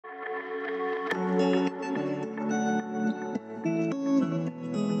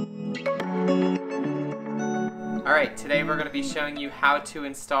Alright, today we're going to be showing you how to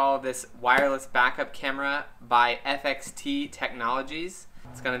install this wireless backup camera by FXT Technologies.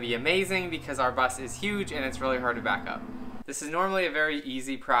 It's going to be amazing because our bus is huge and it's really hard to back up. This is normally a very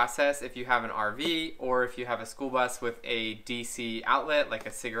easy process if you have an RV or if you have a school bus with a DC outlet, like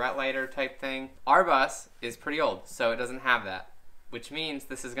a cigarette lighter type thing. Our bus is pretty old, so it doesn't have that, which means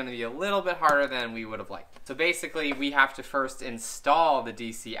this is going to be a little bit harder than we would have liked. So basically we have to first install the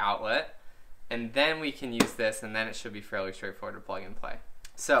DC outlet, and then we can use this, and then it should be fairly straightforward to plug and play.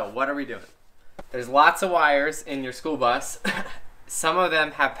 So what are we doing? There's lots of wires in your school bus. Some of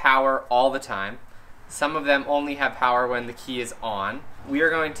them have power all the time. Some of them only have power when the key is on. We are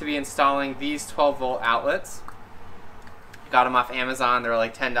going to be installing these 12-volt outlets. Got them off Amazon. They're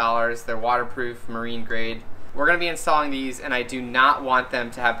like $10. They're waterproof, marine grade. We're going to be installing these, and I do not want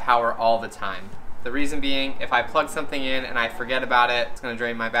them to have power all the time. The reason being, if I plug something in and I forget about it, it's going to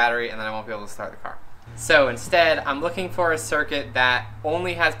drain my battery and then I won't be able to start the car. So instead, I'm looking for a circuit that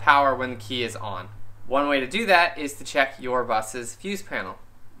only has power when the key is on. One way to do that is to check your bus's fuse panel.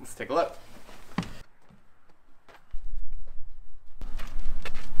 Let's take a look.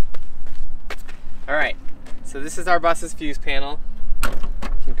 Alright, so this is our bus's fuse panel. You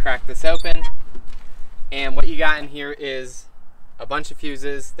can crack this open, and what you got in here is a bunch of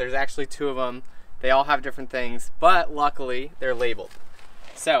fuses. There's actually 2 of them. They all have different things, but luckily they're labeled.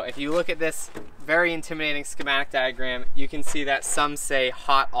 So if you look at this very intimidating schematic diagram, you can see that some say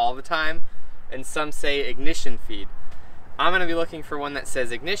hot all the time and some say ignition feed. I'm going to be looking for one that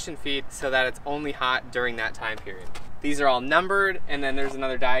says ignition feed so that it's only hot during that time period. These are all numbered, and then there's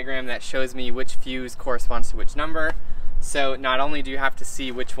another diagram that shows me which fuse corresponds to which number. So not only do you have to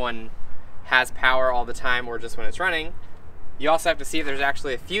see which one has power all the time or just when it's running, you also have to see if there's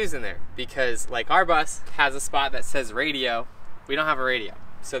actually a fuse in there, because like our bus has a spot that says radio, we don't have a radio.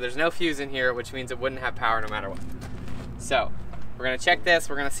 So there's no fuse in here, which means it wouldn't have power no matter what. So we're going to check this,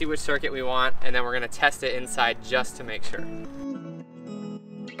 we're going to see which circuit we want, and then we're going to test it inside just to make sure.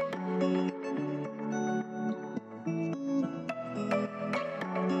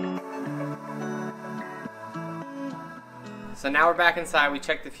 So now we're back inside, we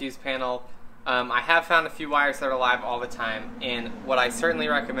checked the fuse panel. I have found a few wires that are live all the time, and what I certainly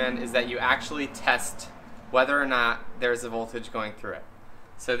recommend is that you actually test whether or not there's a voltage going through it.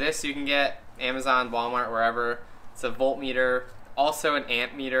 So this you can get Amazon, Walmart, wherever. It's a voltmeter, also an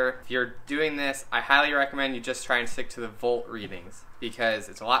amp meter. If you're doing this, I highly recommend you just try and stick to the volt readings, because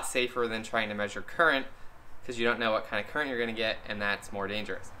it's a lot safer than trying to measure current, because you don't know what kind of current you're going to get, and that's more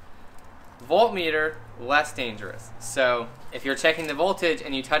dangerous. Voltmeter, less dangerous. So if you're checking the voltage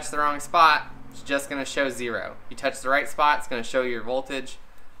and you touch the wrong spot, it's just going to show 0. You touch the right spot, it's going to show your voltage.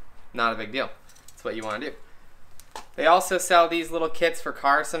 Not a big deal. That's what you want to do. They also sell these little kits for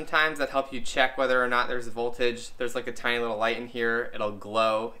cars sometimes that help you check whether or not there's a voltage. There's like a tiny little light in here. It'll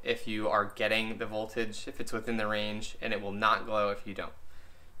glow if you are getting the voltage, if it's within the range, and it will not glow if you don't.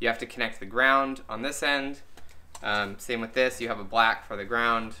 You have to connect the ground on this end. Same with this, you have a black for the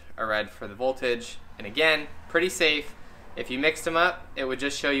ground, a red for the voltage, and again, pretty safe. If you mixed them up, it would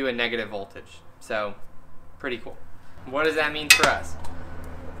just show you a negative voltage. So, pretty cool. What does that mean for us?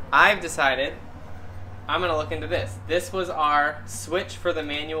 I've decided I'm going to look into this. This was our switch for the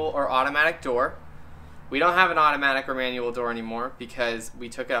manual or automatic door. We don't have an automatic or manual door anymore because we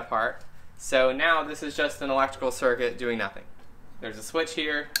took it apart. So now this is just an electrical circuit doing nothing. There's a switch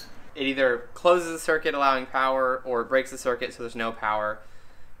here. It either closes the circuit allowing power or it breaks the circuit so there's no power.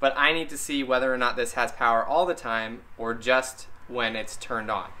 But I need to see whether or not this has power all the time or just when it's turned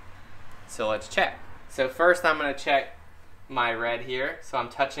on. So let's check. So first I'm going to check my red here. So I'm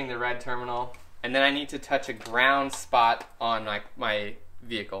touching the red terminal, and then I need to touch a ground spot on my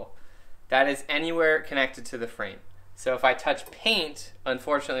vehicle. That is anywhere connected to the frame. So if I touch paint,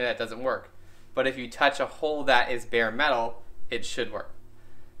 unfortunately that doesn't work. But if you touch a hole that is bare metal, it should work.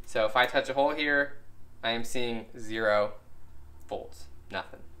 So if I touch a hole here, I am seeing 0 volts,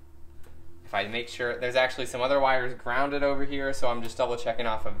 nothing. If I make sure, there's actually some other wires grounded over here, so I'm just double checking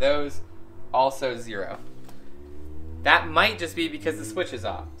off of those, also 0. That might just be because the switch is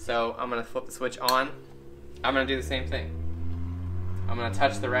off. So I'm going to flip the switch on. I'm going to do the same thing. I'm going to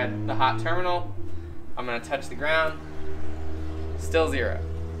touch the hot terminal. I'm going to touch the ground. Still 0.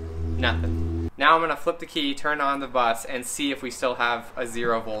 Nothing. Now I'm going to flip the key, turn on the bus, and see if we still have a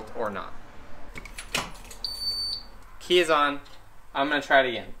 0 volt or not. Key is on. I'm going to try it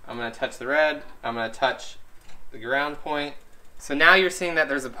again. I'm going to touch the red. I'm going to touch the ground point. So now you're seeing that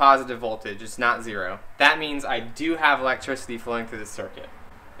there's a positive voltage. It's not 0. That means I do have electricity flowing through the circuit.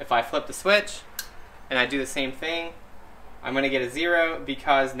 If I flip the switch and I do the same thing, I'm going to get a 0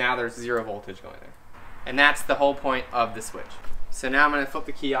 because now there's 0 voltage going there. And that's the whole point of the switch. So now I'm going to flip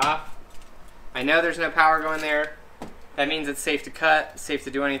the key off. I know there's no power going there. That means it's safe to cut, safe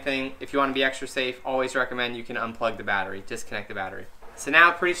to do anything. If you want to be extra safe, always recommend you can unplug the battery, disconnect the battery. So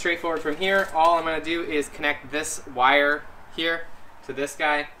now pretty straightforward from here. All I'm going to do is connect this wire here to this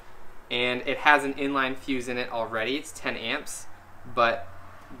guy, and it has an inline fuse in it already. It's 10 amps, but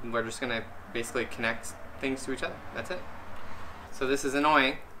we're just going to basically connect things to each other. That's it. So this is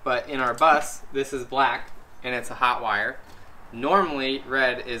annoying, but in our bus, this is black, and it's a hot wire. Normally,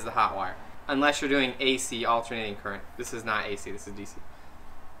 red is the hot wire. Unless you're doing AC, alternating current. This is not AC, this is DC.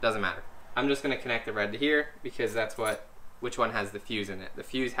 Doesn't matter. I'm just going to connect the red to here because that's which one has the fuse in it. The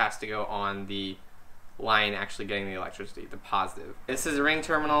fuse has to go on the line actually getting the electricity, the positive. This is a ring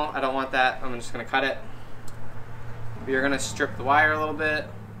terminal. I don't want that. I'm just going to cut it. We are going to strip the wire a little bit.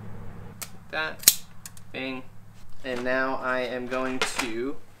 Like that. Bing. And now I'm going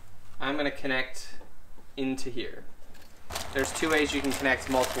to connect into here. There's two ways you can connect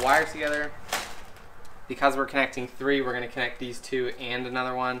multiple wires together. Because we're connecting 3, we're going to connect these 2 and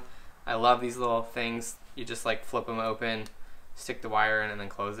another one. I love these little things. You just like flip them open, stick the wire in, and then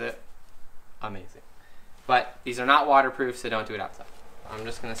close it. Amazing. But these are not waterproof, so don't do it outside. I'm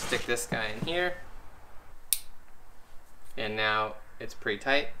just going to stick this guy in here. And now it's pretty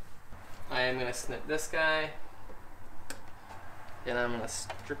tight. I am going to snip this guy. And I'm going to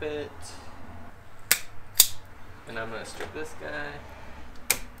strip it. And I'm going to strip this guy.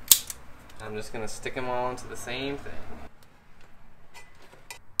 I'm just going to stick them all into the same thing.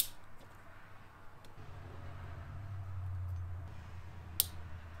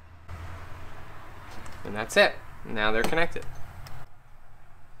 And that's it. Now they're connected.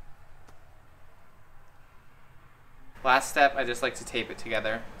 Last step, I just like to tape it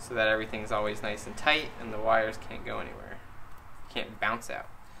together so that everything's always nice and tight and the wires can't go anywhere. Can't bounce out.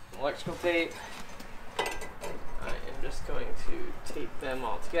 Electrical tape. I am just going to tape them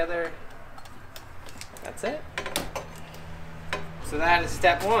all together. That's it. So that is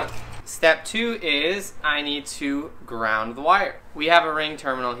step 1. Step 2 is I need to ground the wire. We have a ring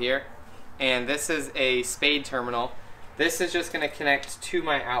terminal here, and this is a spade terminal. This is just going to connect to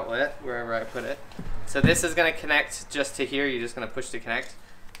my outlet, wherever I put it. So this is going to connect just to here. You're just going to push to connect.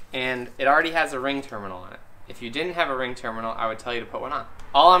 And it already has a ring terminal on it. If you didn't have a ring terminal, I would tell you to put one on.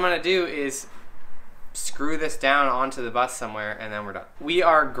 All I'm going to do is screw this down onto the bus somewhere, and then we're done. We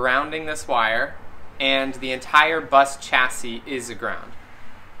are grounding this wire, and the entire bus chassis is a ground.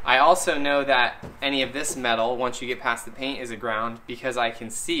 I also know that any of this metal, once you get past the paint, is a ground because I can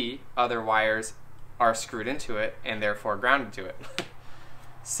see other wires are screwed into it and therefore grounded to it.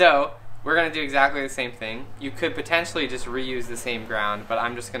 So we're going to do exactly the same thing. You could potentially just reuse the same ground, but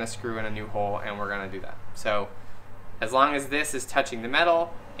I'm just going to screw in a new hole and we're going to do that. So as long as this is touching the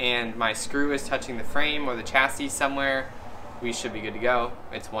metal and my screw is touching the frame or the chassis somewhere, we should be good to go.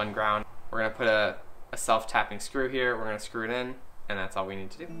 It's one ground. We're going to put a self-tapping screw here. We're going to screw it in, and that's all we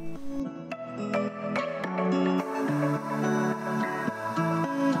need to do.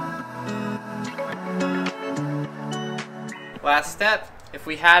 Last step, if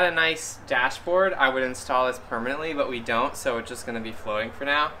we had a nice dashboard, I would install this permanently, but we don't, so it's just going to be floating for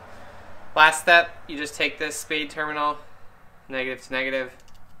now. Last step, you just take this spade terminal, negative to negative,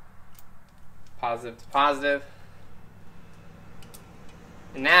 positive to positive.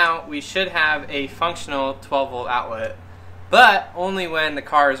 And now we should have a functional 12-volt outlet, but only when the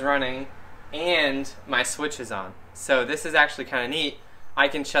car is running and my switch is on. So this is actually kind of neat. I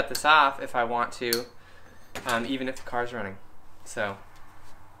can shut this off if I want to, even if the car's running. So,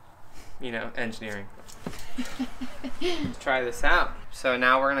 you know, engineering. Let's try this out. So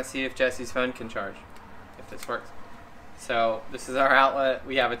now we're going to see if Jesse's phone can charge, if this works. So this is our outlet.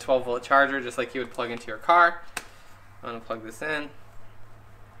 We have a 12-volt charger, just like you would plug into your car. I'm going to plug this in.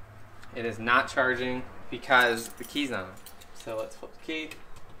 It is not charging because the key's on. So let's flip the key.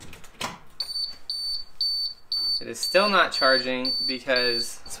 It is still not charging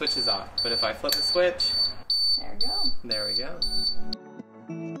because the switch is off. But if I flip the switch, there we go. There we go.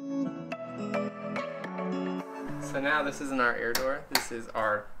 So now this isn't our air door. This is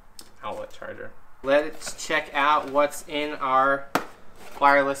our outlet charger. Let's check out what's in our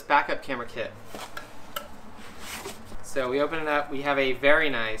wireless backup camera kit. So we open it up, we have a very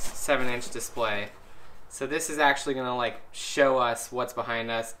nice 7-inch display. So this is actually going to like show us what's behind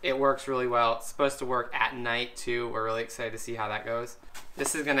us. It works really well. It's supposed to work at night too. We're really excited to see how that goes.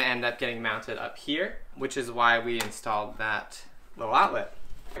 This is going to end up getting mounted up here, which is why we installed that little outlet.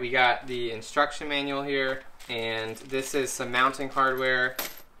 We got the instruction manual here, and this is some mounting hardware.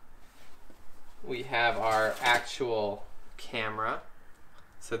 We have our actual camera.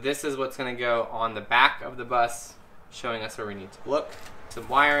 So this is what's going to go on the back of the bus, showing us where we need to look. Some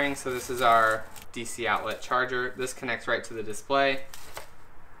wiring. So this is our DC outlet charger. This connects right to the display.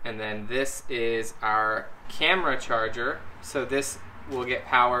 And then this is our camera charger. So this will get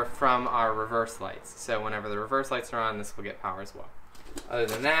power from our reverse lights. So whenever the reverse lights are on, this will get power as well. Other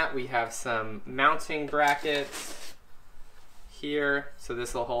than that, we have some mounting brackets here. So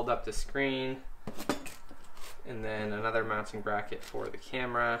this will hold up the screen. And then another mounting bracket for the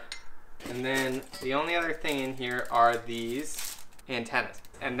camera. And then the only other thing in here are these antennas.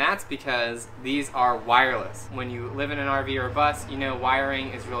 And that's because these are wireless. When you live in an RV or a bus, you know wiring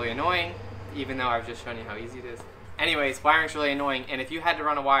is really annoying, even though I've just shown you how easy it is. Anyways, wiring's really annoying, and if you had to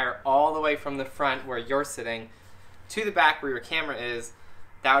run a wire all the way from the front where you're sitting to the back where your camera is,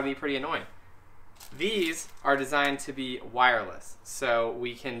 that would be pretty annoying. These are designed to be wireless, so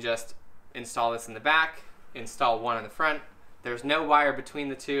we can just install this in the back, install one in the front. There's no wire between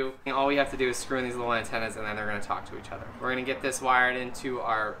the two. And all we have to do is screw in these little antennas, and then they're going to talk to each other. We're going to get this wired into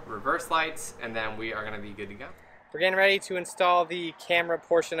our reverse lights, and then we are going to be good to go. We're getting ready to install the camera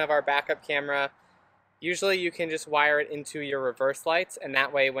portion of our backup camera. Usually you can just wire it into your reverse lights, and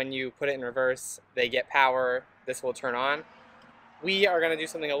that way when you put it in reverse, they get power, this will turn on. We are going to do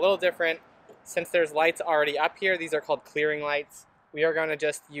something a little different. Since there's lights already up here, these are called clearing lights, we are going to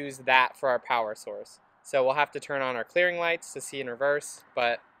just use that for our power source. So we'll have to turn on our clearing lights to see in reverse,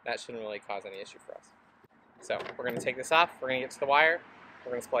 but that shouldn't really cause any issue for us. So we're going to take this off, we're going to get to the wire,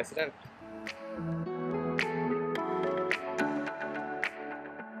 we're going to splice it in.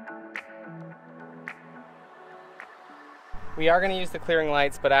 We are going to use the clearing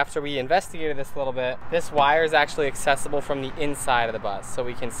lights, but after we investigated this a little bit, this wire is actually accessible from the inside of the bus, so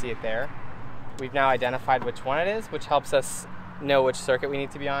we can see it there. We've now identified which one it is, which helps us know which circuit we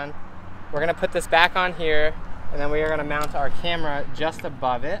need to be on. We're going to put this back on here, and then we are going to mount our camera just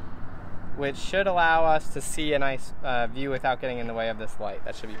above it, which should allow us to see a nice view without getting in the way of this light.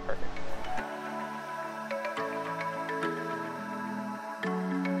 That should be perfect.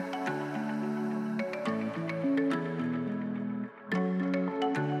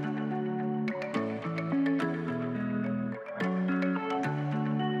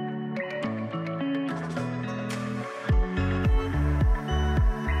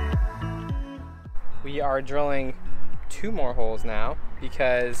 We are drilling 2 more holes now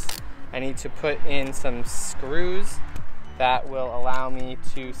because I need to put in some screws that will allow me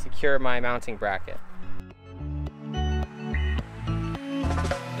to secure my mounting bracket.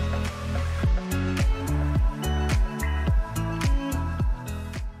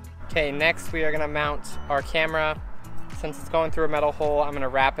 Okay, next we are going to mount our camera. Since it's going through a metal hole, I'm going to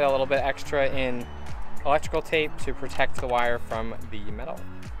wrap it a little bit extra in electrical tape to protect the wire from the metal.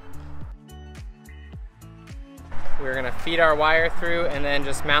 We're going to feed our wire through and then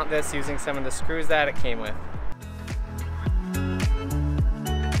just mount this using some of the screws that it came with.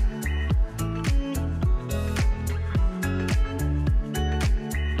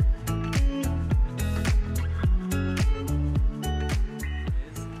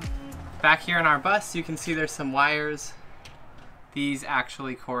 Back here in our bus, you can see there's some wires. These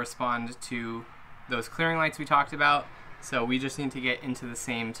actually correspond to those clearing lights we talked about, so we just need to get into the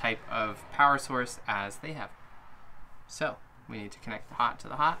same type of power source as they have. So we need to connect the hot to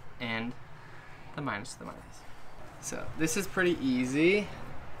the hot and the minus to the minus. So this is pretty easy.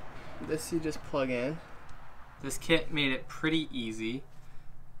 This you just plug in. This kit made it pretty easy.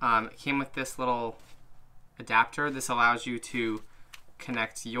 It came with this little adapter. This allows you to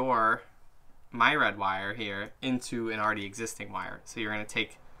connect your MyRed wire here into an already existing wire. So you're going to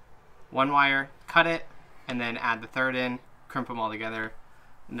take one wire, cut it, and then add the third in, crimp them all together.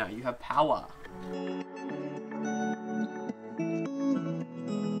 Now you have power.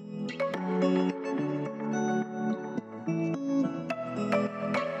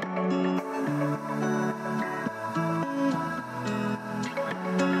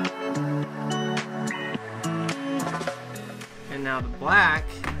 And now the black,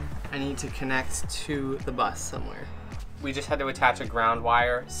 I need to connect to the bus somewhere. We just had to attach a ground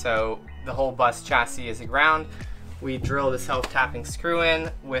wire, so the whole bus chassis is a ground. We drill the self-tapping screw in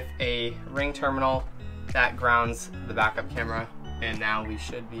with a ring terminal that grounds the backup camera, and now we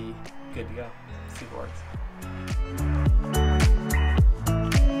should be good to go. Let's see if it works.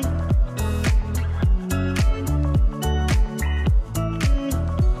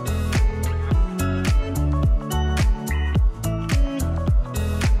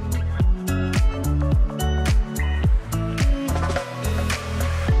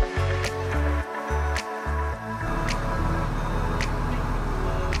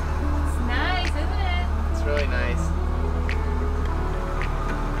 It's nice, isn't it? It's really nice.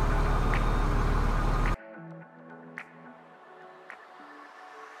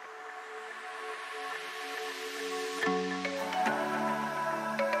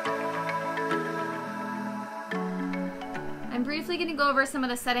 I'm briefly going to go over some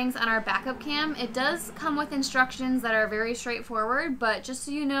of the settings on our backup cam. It does come with instructions that are very straightforward, but just so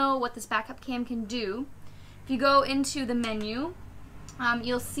you know what this backup cam can do, if you go into the menu,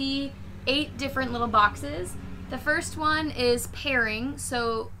 you'll see 8 different little boxes. The first one is pairing,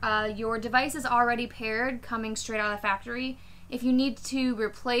 so your device is already paired coming straight out of the factory. If you need to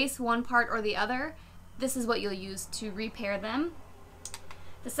replace one part or the other, this is what you'll use to repair them.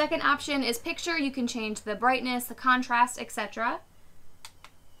 The second option is picture. You can change the brightness, the contrast, etc.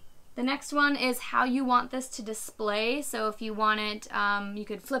 The next one is how you want this to display. So if you want it, you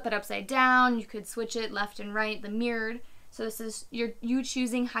could flip it upside down, you could switch it left and right, the mirrored. So this is you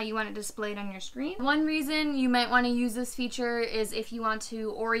choosing how you want it displayed on your screen. One reason you might want to use this feature is if you want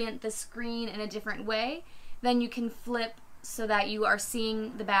to orient the screen in a different way, then you can flip so that you are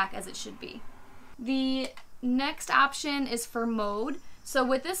seeing the back as it should be. The next option is for mode. So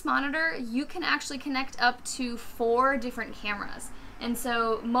with this monitor, you can actually connect up to 4 different cameras. And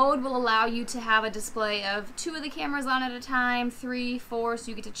so mode will allow you to have a display of 2 of the cameras on at a time, 3, 4,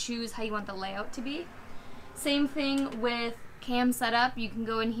 so you get to choose how you want the layout to be. Same thing with cam setup. You can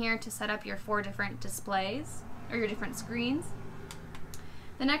go in here to set up your 4 different displays, or your different screens.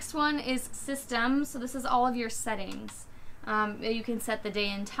 The next one is system. So this is all of your settings. You can set the day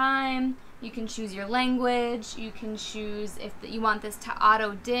and time, you can choose your language, you can choose if you want this to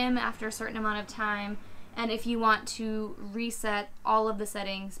auto dim after a certain amount of time, and if you want to reset all of the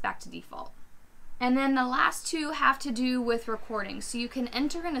settings back to default. And then the last 2 have to do with recording. So you can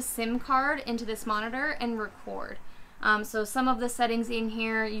enter in a SIM card into this monitor and record. So some of the settings in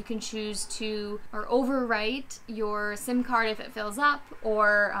here you can choose to overwrite your SIM card if it fills up,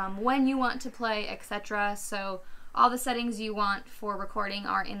 or when you want to play, etc. So all the settings you want for recording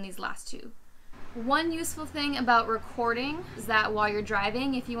are in these last 2. One useful thing about recording is that while you're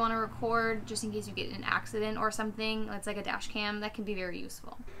driving, if you want to record just in case you get in an accident or something, that's like a dash cam, that can be very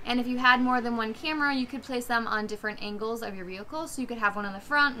useful. And if you had more than one camera, you could place them on different angles of your vehicle. So you could have one in the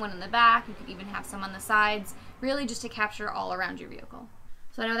front, one in the back, you could even have some on the sides, really just to capture all around your vehicle.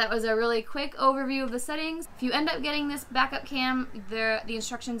 So I know that was a really quick overview of the settings. If you end up getting this backup cam, the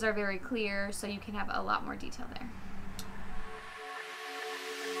instructions are very clear, so you can have a lot more detail there.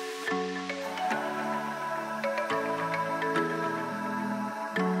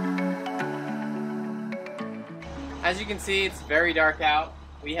 As you can see, it's very dark out.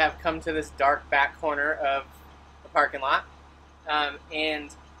 We have come to this dark back corner of the parking lot, and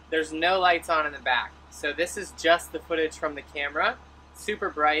there's no lights on in the back. So this is just the footage from the camera. Super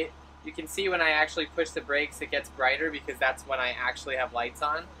bright. You can see when I actually push the brakes, it gets brighter because that's when I actually have lights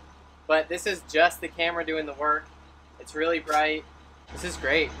on. But this is just the camera doing the work. It's really bright. This is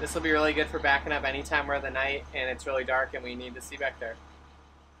great. This will be really good for backing up anytime we're in the night and it's really dark and we need to see back there.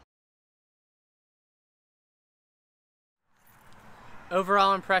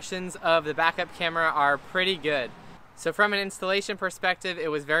 Overall impressions of the backup camera are pretty good. So from an installation perspective, it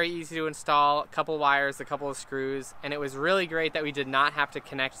was very easy to install, a couple wires, a couple of screws, and it was really great that we did not have to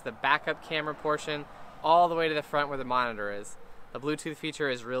connect the backup camera portion all the way to the front where the monitor is. The Bluetooth feature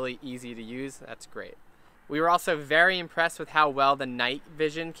is really easy to use. That's great. We were also very impressed with how well the night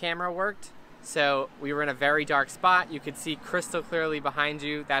vision camera worked. So we were in a very dark spot. You could see crystal clearly behind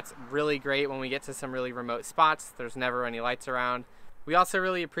you. That's really great when we get to some really remote spots. There's never any lights around. We also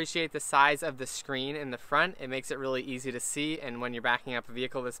really appreciate the size of the screen in the front. It makes it really easy to see, and when you're backing up a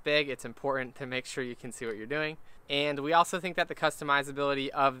vehicle this big, it's important to make sure you can see what you're doing. And we also think that the customizability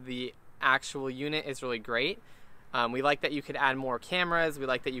of the actual unit is really great. We like that you could add more cameras. We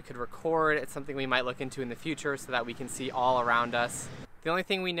like that you could record. It's something we might look into in the future so that we can see all around us. The only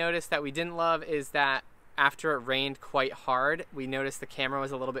thing we noticed that we didn't love is that after it rained quite hard, we noticed the camera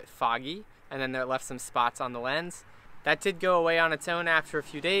was a little bit foggy, and then it left some spots on the lens. That did go away on its own after a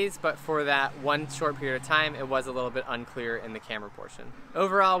few days, but for that one short period of time, it was a little bit unclear in the camera portion.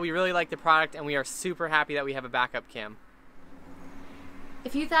 Overall, we really like the product and we are super happy that we have a backup cam.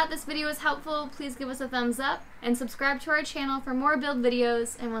 If you thought this video was helpful, please give us a thumbs up and subscribe to our channel for more build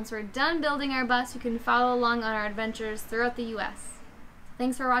videos. And once we're done building our bus, you can follow along on our adventures throughout the US.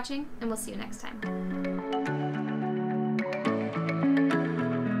 Thanks for watching, and we'll see you next time.